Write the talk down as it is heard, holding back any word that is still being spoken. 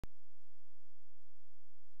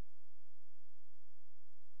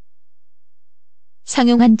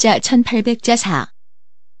상용한자 1800자 4.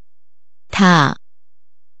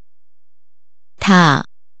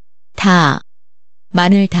 다,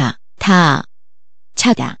 마늘 다,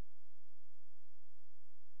 차다.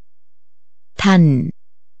 단,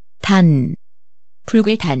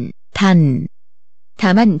 붉을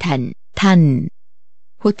다만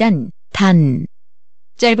호단,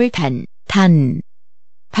 짧을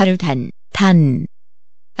발을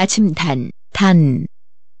아침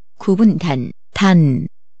구분 탄단,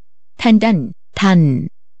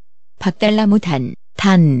 박달나무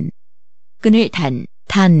끈을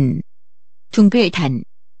둥글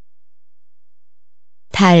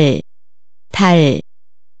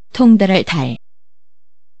통달할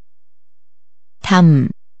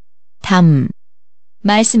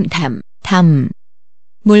말씀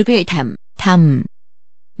물글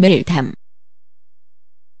멜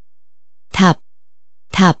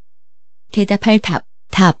대답할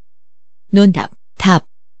논답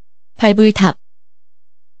발불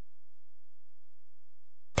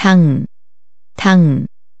당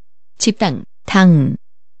집당 당할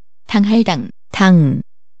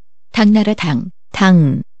당나라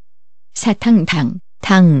사탕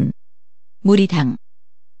무리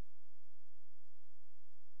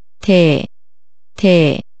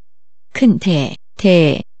큰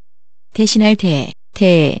대신할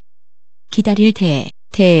기다릴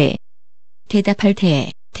대답할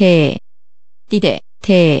띠대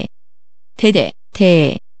대대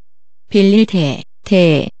빌릴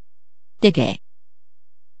떼게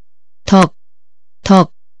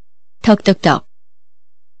덕덕덕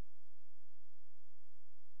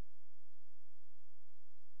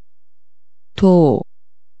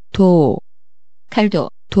칼도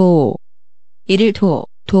이를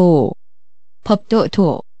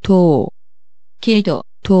법도 길도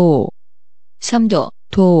섬도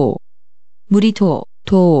물이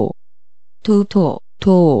도읍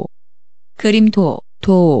그림도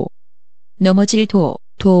넘어질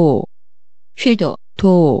휠도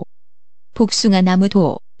복숭아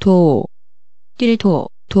나무도 뛸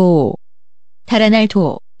달아날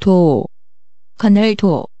건널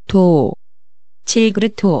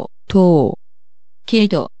질그릇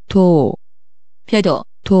길도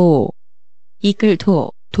벼도 이끌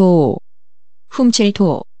훔칠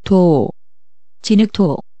진흙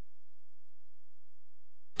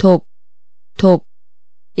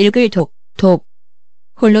읽을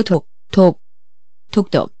홀로 독독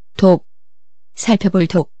살펴볼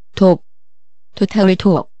도타울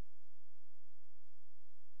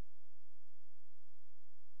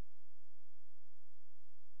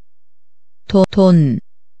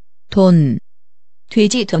돈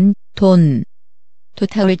돼지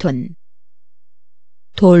도타울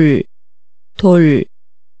돌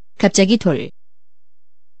갑자기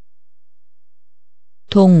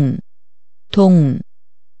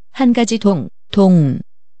한 가지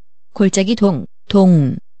골짜기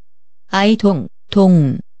아이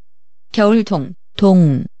겨울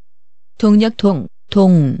동력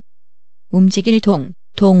움직일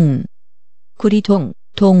구리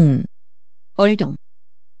얼동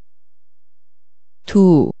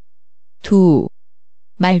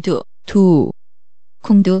말두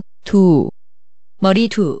콩두 머리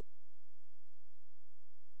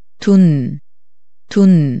둔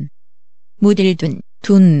무딜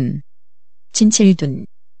진칠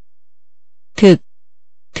득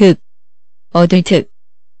얻을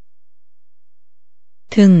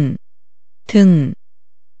등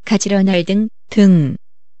가지러 날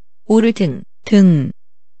오를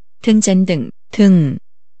등잔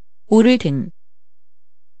오를